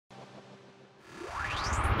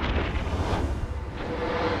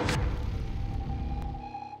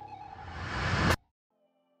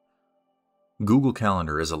Google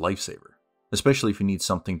Calendar is a lifesaver, especially if you need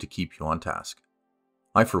something to keep you on task.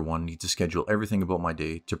 I, for one, need to schedule everything about my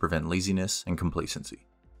day to prevent laziness and complacency.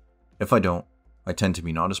 If I don't, I tend to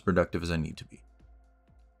be not as productive as I need to be.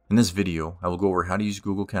 In this video, I will go over how to use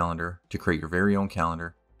Google Calendar to create your very own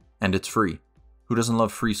calendar, and it's free. Who doesn't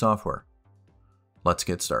love free software? Let's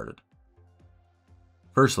get started.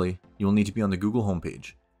 Firstly, you will need to be on the Google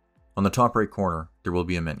homepage. On the top right corner, there will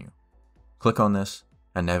be a menu. Click on this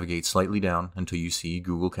and navigate slightly down until you see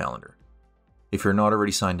Google Calendar. If you're not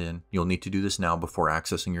already signed in, you'll need to do this now before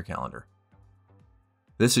accessing your calendar.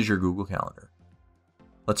 This is your Google Calendar.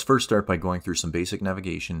 Let's first start by going through some basic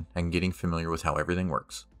navigation and getting familiar with how everything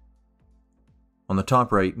works. On the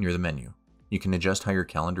top right near the menu, you can adjust how your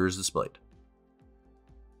calendar is displayed.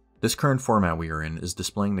 This current format we are in is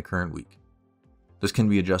displaying the current week. This can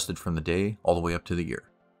be adjusted from the day all the way up to the year.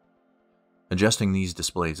 Adjusting these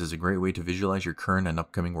displays is a great way to visualize your current and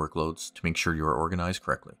upcoming workloads to make sure you are organized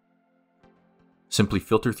correctly. Simply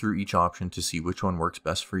filter through each option to see which one works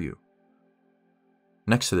best for you.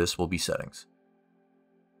 Next to this will be settings.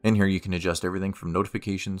 In here you can adjust everything from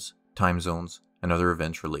notifications, time zones, and other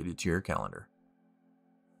events related to your calendar.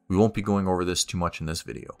 We won't be going over this too much in this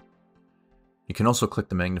video. You can also click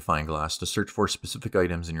the magnifying glass to search for specific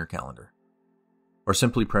items in your calendar, or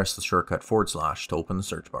simply press the shortcut / to open the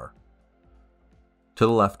search bar. To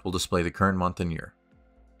the left will display the current month and year.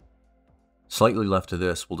 Slightly left of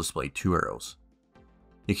this will display two arrows.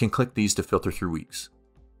 You can click these to filter through weeks,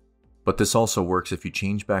 but this also works if you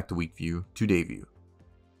change back the week view to day view.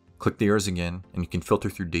 Click the arrows again and you can filter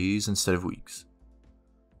through days instead of weeks.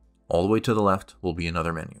 All the way to the left will be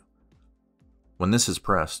another menu. When this is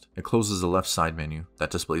pressed, it closes the left side menu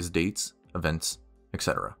that displays dates, events,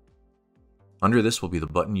 etc. Under this will be the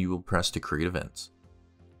button you will press to create events.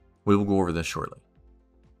 We will go over this shortly.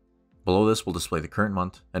 Below this will display the current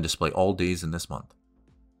month and display all days in this month.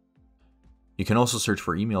 You can also search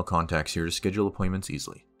for email contacts here to schedule appointments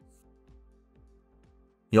easily.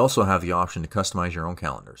 You also have the option to customize your own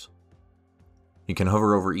calendars. You can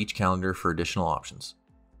hover over each calendar for additional options.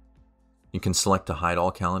 You can select to hide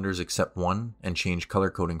all calendars except one and change color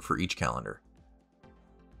coding for each calendar.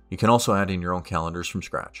 You can also add in your own calendars from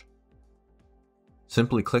scratch.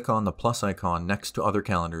 Simply click on the plus icon next to other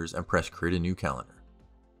calendars and press Create a New Calendar.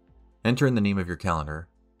 Enter in the name of your calendar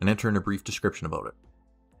and enter in a brief description about it.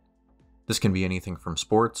 This can be anything from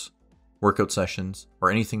sports, workout sessions, or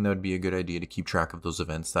anything that would be a good idea to keep track of those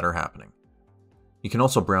events that are happening. You can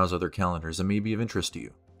also browse other calendars that may be of interest to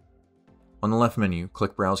you. On the left menu,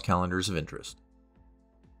 click Browse Calendars of Interest.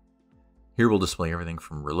 Here we'll display everything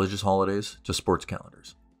from religious holidays to sports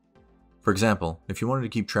calendars. For example, if you wanted to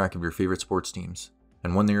keep track of your favorite sports teams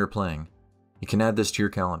and when they are playing, you can add this to your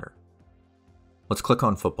calendar. Let's click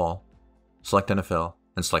on football, select NFL,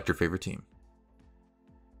 and select your favorite team.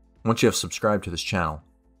 Once you have subscribed to this channel,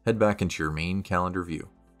 head back into your main calendar view.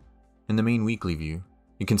 In the main weekly view,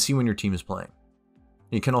 you can see when your team is playing.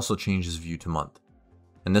 You can also change this view to month,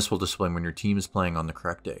 and this will display when your team is playing on the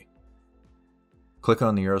correct day. Click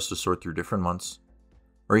on the arrows to sort through different months,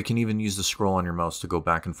 or you can even use the scroll on your mouse to go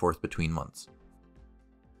back and forth between months.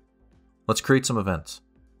 Let's create some events.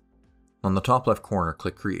 On the top left corner,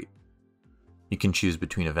 click Create. You can choose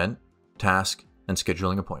between event, task, and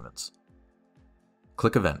scheduling appointments.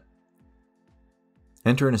 Click Event.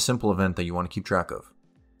 Enter in a simple event that you want to keep track of.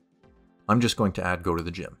 I'm just going to add Go to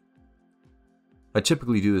the gym. I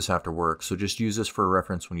typically do this after work, so just use this for a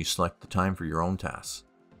reference when you select the time for your own tasks.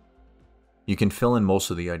 You can fill in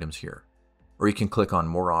most of the items here, or you can click on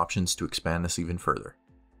more options to expand this even further.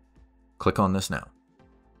 Click on this now.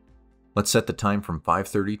 Let's set the time from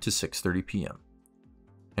 5:30 to 6:30 p.m.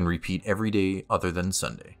 and repeat every day other than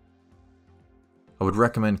Sunday. I would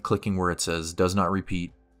recommend clicking where it says Does Not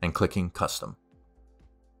Repeat and clicking Custom.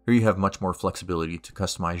 Here you have much more flexibility to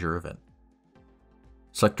customize your event.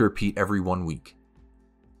 Select to repeat every 1 week.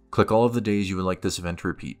 Click all of the days you would like this event to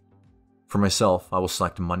repeat. For myself, I will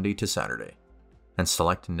select Monday to Saturday and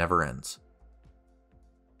select Never Ends.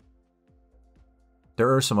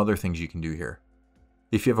 There are some other things you can do here.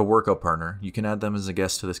 If you have a workout partner, you can add them as a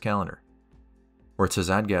guest to this calendar. Where it says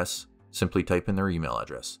Add Guests, simply type in their email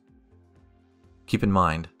address. Keep in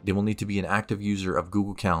mind, they will need to be an active user of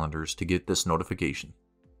Google Calendars to get this notification.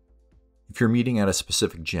 If you're meeting at a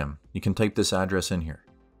specific gym, you can type this address in here.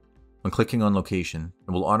 When clicking on location,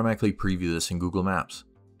 it will automatically preview this in Google Maps.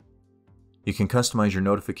 You can customize your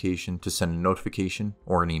notification to send a notification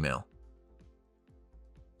or an email.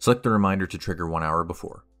 Select the reminder to trigger 1 hour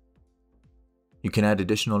before. You can add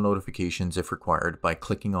additional notifications if required by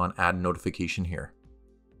clicking on Add Notification here.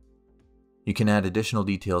 You can add additional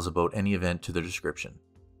details about any event to the description.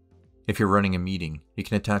 If you're running a meeting, you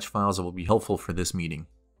can attach files that will be helpful for this meeting.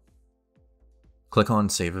 Click on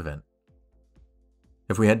Save Event.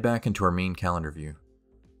 If we head back into our main calendar view,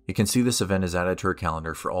 you can see this event is added to our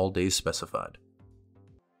calendar for all days specified.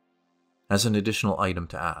 As an additional item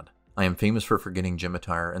to add, I am famous for forgetting gym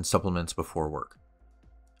attire and supplements before work.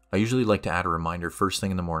 I usually like to add a reminder first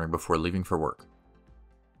thing in the morning before leaving for work.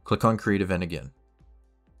 Click on Create Event again.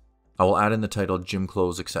 I will add in the title Gym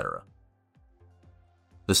Clothes, etc.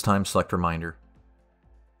 This time select Reminder.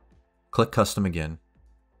 Click Custom again,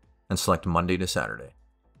 and select Monday to Saturday.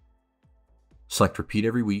 Select Repeat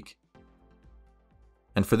every week,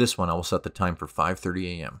 and for this one I will set the time for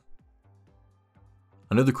 5:30 a.m.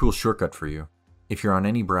 Another cool shortcut for you, if you're on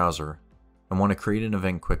any browser and want to create an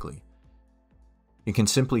event quickly, you can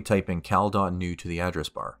simply type in cal.new to the address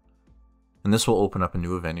bar, and this will open up a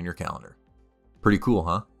new event in your calendar. Pretty cool,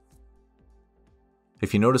 huh?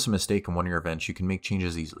 If you notice a mistake in one of your events, you can make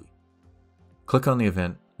changes easily. Click on the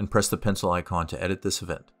event and press the pencil icon to edit this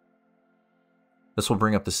event. This will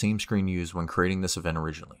bring up the same screen used when creating this event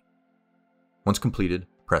originally. Once completed,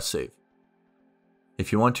 press Save.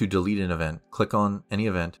 If you want to delete an event, click on any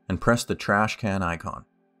event and press the trash can icon.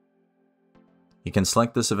 You can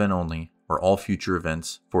select this event only or all future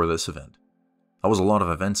events for this event. That was a lot of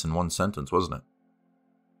events in one sentence, wasn't it?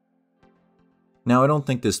 Now, I don't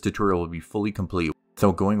think this tutorial will be fully complete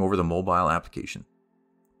without going over the mobile application.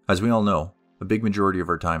 As we all know, a big majority of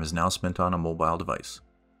our time is now spent on a mobile device.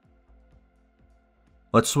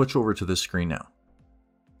 Let's switch over to this screen now.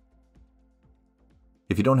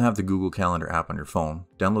 If you don't have the Google Calendar app on your phone,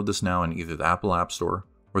 download this now in either the Apple App Store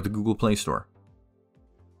or the Google Play Store.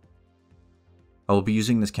 I will be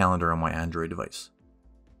using this calendar on my Android device.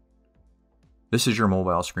 This is your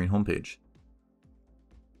mobile screen homepage.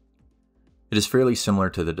 It is fairly similar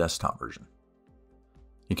to the desktop version.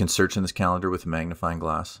 You can search in this calendar with a magnifying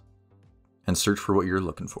glass and search for what you're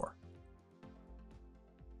looking for.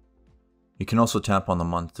 You can also tap on the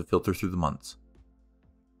month to filter through the months.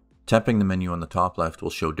 Tapping the menu on the top left will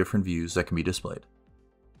show different views that can be displayed.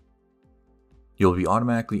 You'll be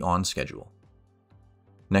automatically on schedule.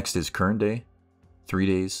 Next is current day, 3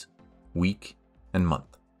 days, week, and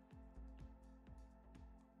month.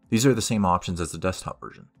 These are the same options as the desktop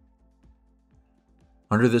version.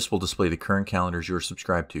 Under this will display the current calendars you are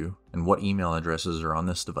subscribed to and what email addresses are on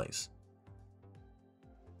this device.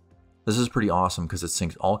 This is pretty awesome because it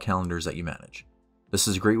syncs all calendars that you manage. This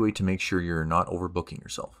is a great way to make sure you're not overbooking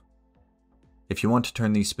yourself. If you want to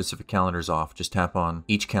turn these specific calendars off, just tap on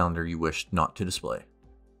each calendar you wish not to display.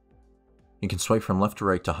 You can swipe from left to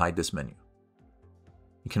right to hide this menu.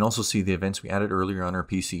 You can also see the events we added earlier on our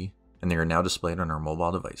PC, and they are now displayed on our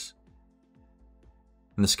mobile device.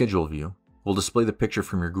 In the schedule view, we'll display the picture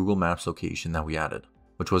from your Google Maps location that we added,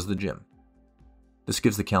 which was the gym. This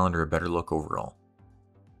gives the calendar a better look overall.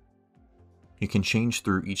 You can change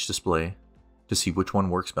through each display to see which one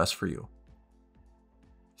works best for you.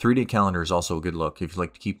 3-day calendar is also a good look if you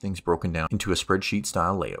like to keep things broken down into a spreadsheet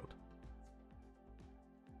style layout.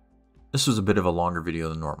 This was a bit of a longer video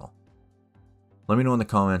than normal. Let me know in the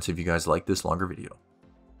comments if you guys like this longer video.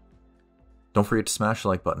 Don't forget to smash the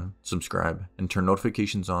like button, subscribe, and turn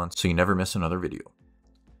notifications on so you never miss another video.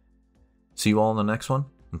 See you all in the next one,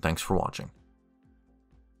 and thanks for watching.